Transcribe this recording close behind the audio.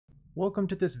Welcome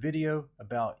to this video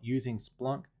about using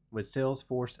Splunk with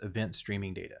Salesforce event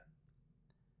streaming data.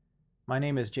 My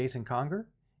name is Jason Conger,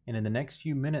 and in the next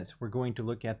few minutes we're going to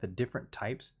look at the different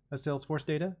types of Salesforce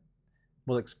data.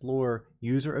 We'll explore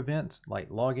user events like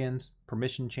logins,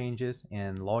 permission changes,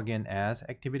 and LoginAs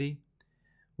activity.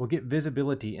 We'll get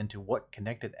visibility into what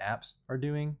connected apps are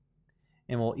doing,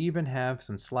 and we'll even have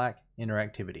some Slack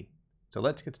interactivity. So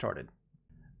let's get started.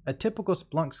 A typical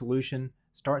Splunk solution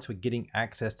starts with getting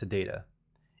access to data.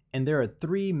 And there are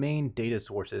three main data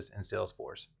sources in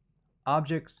Salesforce: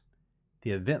 objects,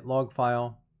 the event log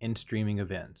file, and streaming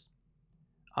events.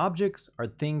 Objects are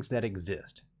things that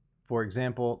exist. For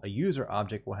example, a user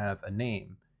object will have a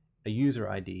name, a user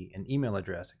ID, an email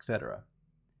address, etc.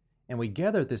 And we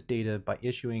gather this data by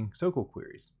issuing SOQL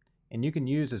queries. And you can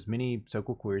use as many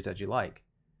SOQL queries as you like.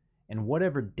 And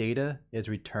whatever data is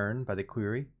returned by the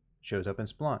query shows up in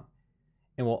Splunk.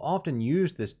 And we'll often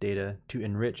use this data to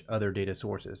enrich other data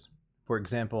sources. For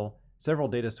example, several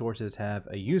data sources have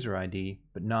a user ID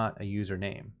but not a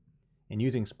username. And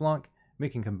using Splunk, we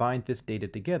can combine this data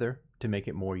together to make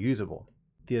it more usable.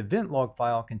 The event log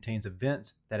file contains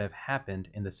events that have happened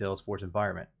in the Salesforce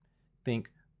environment. Think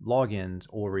logins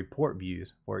or report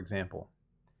views, for example.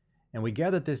 And we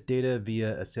gather this data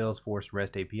via a Salesforce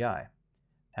REST API.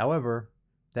 However,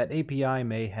 that API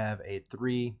may have a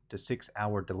 3 to 6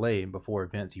 hour delay before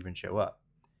events even show up.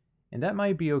 And that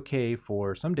might be okay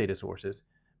for some data sources,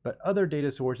 but other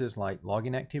data sources like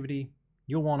login activity,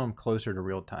 you'll want them closer to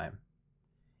real time.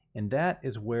 And that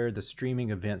is where the streaming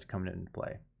events come into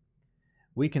play.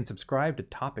 We can subscribe to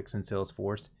topics in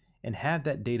Salesforce and have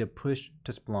that data pushed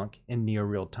to Splunk in near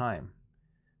real time.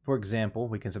 For example,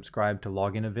 we can subscribe to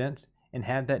login events and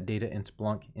have that data in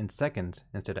Splunk in seconds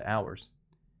instead of hours.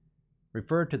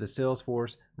 Refer to the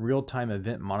Salesforce Real-Time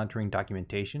Event Monitoring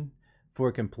documentation for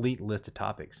a complete list of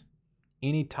topics.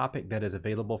 Any topic that is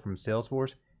available from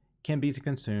Salesforce can be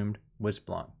consumed with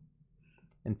Splunk.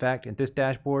 In fact, at this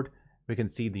dashboard, we can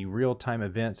see the real-time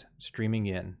events streaming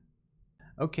in.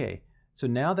 Okay, so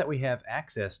now that we have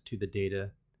access to the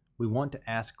data, we want to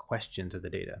ask questions of the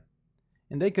data.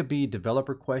 And they could be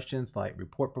developer questions like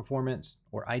report performance,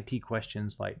 or IT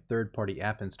questions like third-party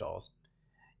app installs.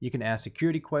 You can ask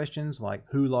security questions like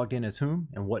who logged in as whom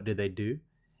and what did they do.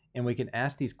 And we can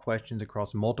ask these questions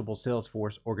across multiple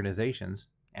Salesforce organizations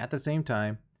at the same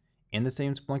time in the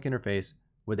same Splunk interface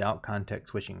without context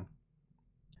switching.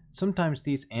 Sometimes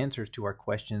these answers to our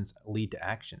questions lead to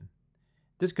action.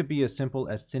 This could be as simple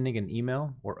as sending an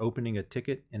email or opening a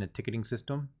ticket in a ticketing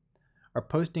system or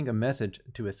posting a message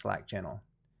to a Slack channel.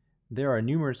 There are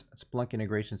numerous Splunk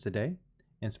integrations today,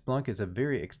 and Splunk is a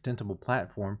very extensible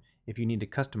platform if you need to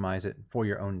customize it for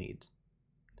your own needs.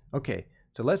 Okay,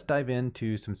 so let's dive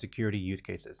into some security use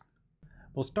cases.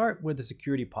 We'll start with the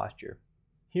security posture.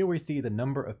 Here we see the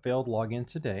number of failed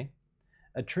logins today,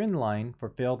 a trend line for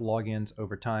failed logins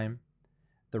over time,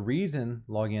 the reason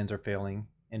logins are failing,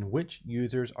 and which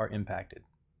users are impacted.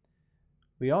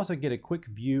 We also get a quick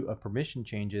view of permission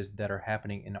changes that are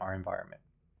happening in our environment.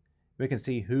 We can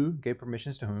see who gave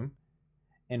permissions to whom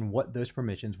and what those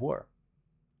permissions were.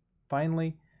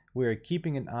 Finally, we are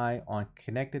keeping an eye on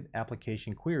connected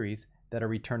application queries that are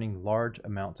returning large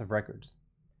amounts of records.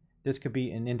 This could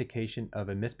be an indication of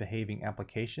a misbehaving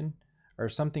application or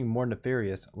something more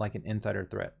nefarious like an insider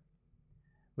threat.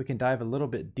 We can dive a little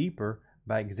bit deeper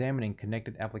by examining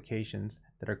connected applications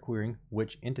that are querying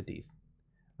which entities.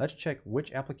 Let's check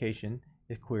which application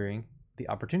is querying the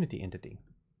opportunity entity.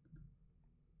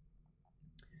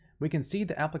 We can see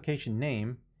the application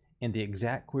name and the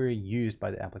exact query used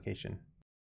by the application.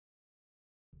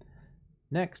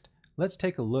 Next, let's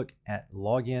take a look at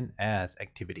LoginAs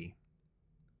activity.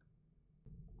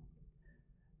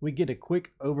 We get a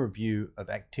quick overview of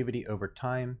activity over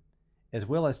time, as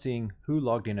well as seeing who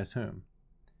logged in as whom.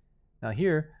 Now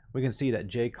here, we can see that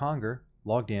J. Conger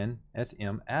logged in as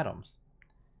M. Adams.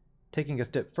 Taking a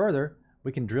step further,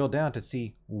 we can drill down to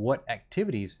see what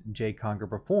activities J. Conger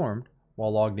performed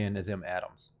while logged in as M.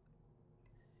 Adams.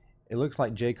 It looks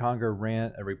like J. Conger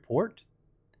ran a report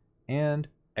and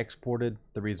exported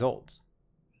the results.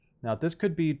 Now this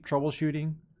could be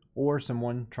troubleshooting or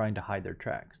someone trying to hide their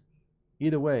tracks.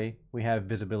 Either way, we have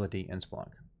visibility in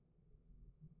Splunk.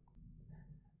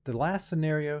 The last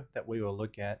scenario that we will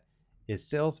look at is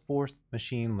Salesforce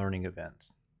machine learning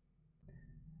events.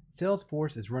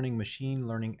 Salesforce is running machine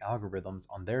learning algorithms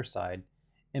on their side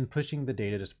and pushing the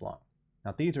data to Splunk.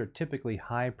 Now these are typically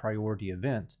high priority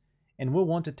events and we'll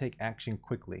want to take action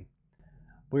quickly.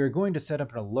 We are going to set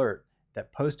up an alert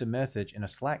that posts a message in a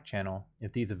Slack channel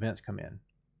if these events come in.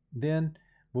 Then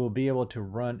we'll be able to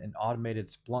run an automated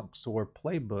Splunk SOAR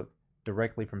playbook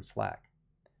directly from Slack.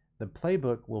 The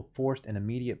playbook will force an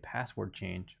immediate password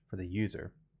change for the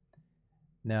user.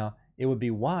 Now, it would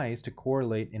be wise to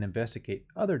correlate and investigate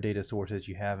other data sources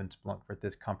you have in Splunk for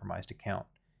this compromised account.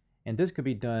 And this could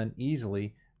be done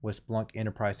easily with Splunk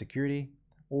Enterprise Security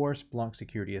or Splunk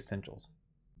Security Essentials.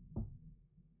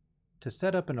 To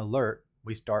set up an alert,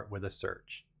 we start with a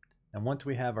search. And once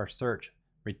we have our search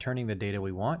returning the data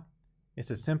we want,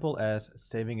 it's as simple as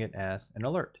saving it as an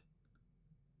alert.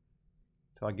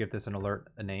 So I'll give this an alert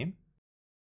a name.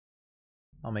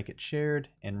 I'll make it shared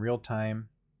in real time.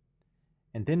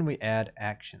 And then we add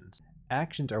actions.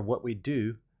 Actions are what we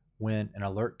do when an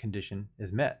alert condition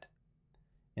is met.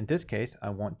 In this case, I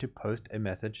want to post a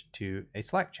message to a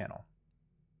Slack channel.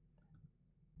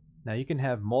 Now you can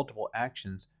have multiple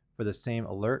actions for the same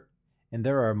alert, and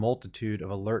there are a multitude of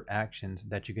alert actions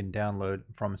that you can download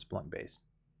from Splunkbase.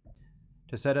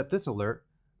 To set up this alert,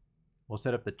 we'll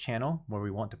set up the channel where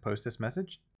we want to post this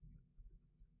message.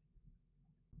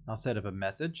 I'll set up a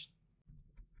message.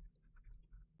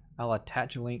 I'll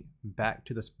attach a link back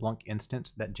to the Splunk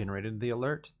instance that generated the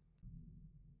alert.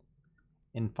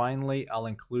 And finally, I'll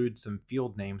include some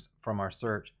field names from our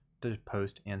search to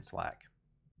post in Slack.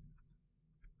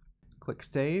 Click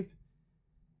Save.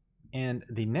 And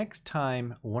the next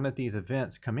time one of these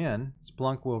events come in,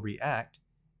 Splunk will react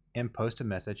and post a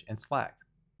message in Slack.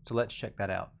 So let's check that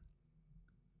out.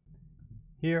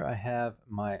 Here I have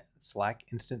my Slack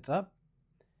instance up,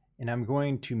 and I'm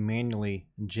going to manually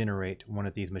generate one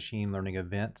of these machine learning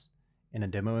events in a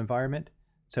demo environment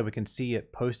so we can see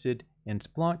it posted in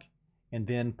Splunk and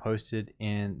then posted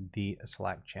in the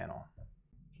Slack channel.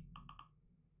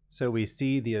 So we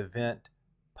see the event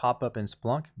pop up in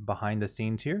Splunk behind the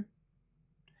scenes here,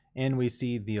 and we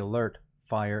see the alert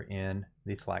fire in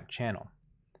the Slack channel.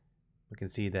 We can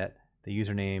see that the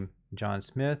username John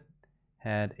Smith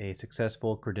had a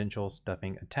successful credential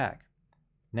stuffing attack.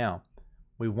 Now,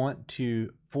 we want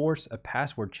to force a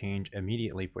password change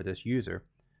immediately for this user,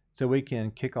 so we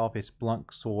can kick off a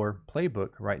Splunk SOAR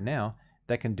playbook right now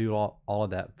that can do all of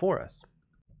that for us.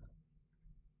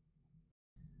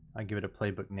 I give it a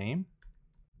playbook name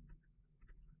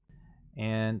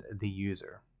and the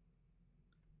user.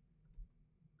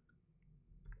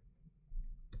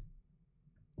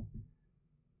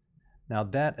 Now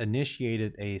that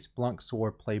initiated a Splunk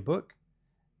SOAR playbook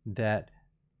that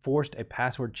forced a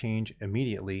password change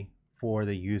immediately for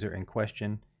the user in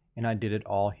question, and I did it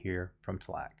all here from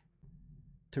Slack.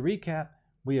 To recap,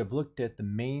 we have looked at the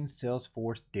main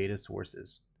Salesforce data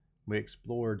sources. We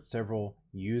explored several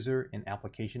user and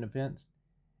application events,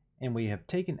 and we have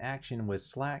taken action with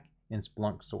Slack and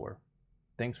Splunk SOAR.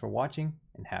 Thanks for watching,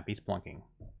 and happy Splunking.